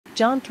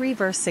John 3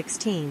 verse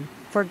 16,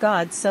 "For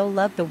God so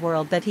loved the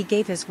world that he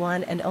gave his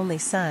one and only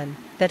Son,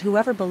 that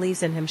whoever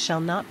believes in him shall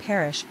not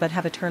perish but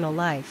have eternal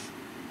life."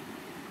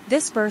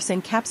 This verse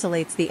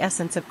encapsulates the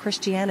essence of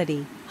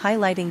Christianity,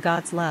 highlighting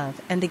God's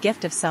love and the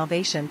gift of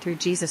salvation through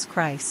Jesus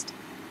Christ.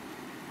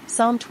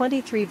 Psalm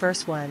 23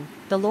 verse 1,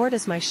 "The Lord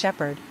is my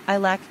shepherd, I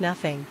lack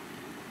nothing."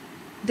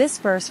 This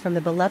verse from the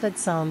beloved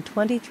Psalm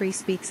 23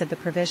 speaks of the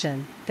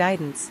provision,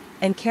 guidance,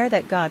 and care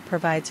that God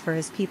provides for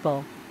his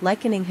people,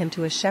 likening him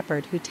to a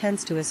shepherd who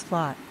tends to his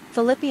flock.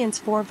 Philippians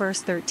 4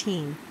 verse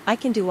 13, "I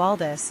can do all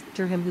this,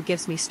 through him who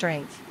gives me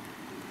strength."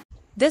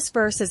 This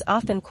verse is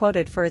often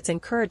quoted for its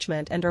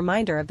encouragement and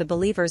reminder of the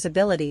believer's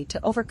ability to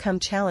overcome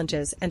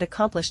challenges and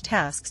accomplish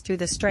tasks through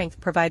the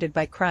strength provided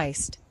by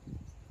Christ.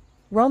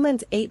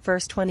 Romans 8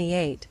 verse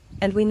 28,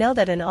 "And we know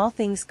that in all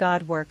things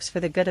God works for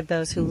the good of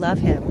those who love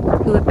him,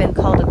 who have been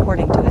called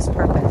according to his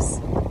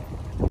purpose."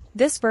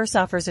 This verse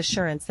offers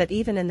assurance that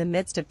even in the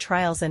midst of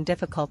trials and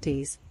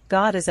difficulties,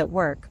 God is at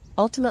work,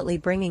 ultimately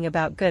bringing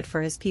about good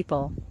for his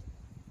people.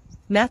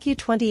 Matthew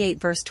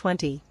 28 verse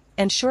 20,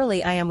 "And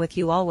surely I am with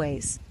you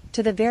always,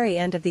 to the very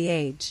end of the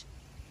age."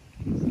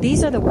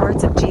 These are the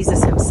words of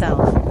Jesus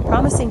himself,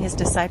 promising his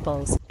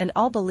disciples and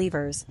all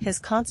believers his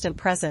constant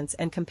presence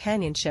and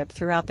companionship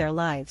throughout their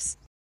lives.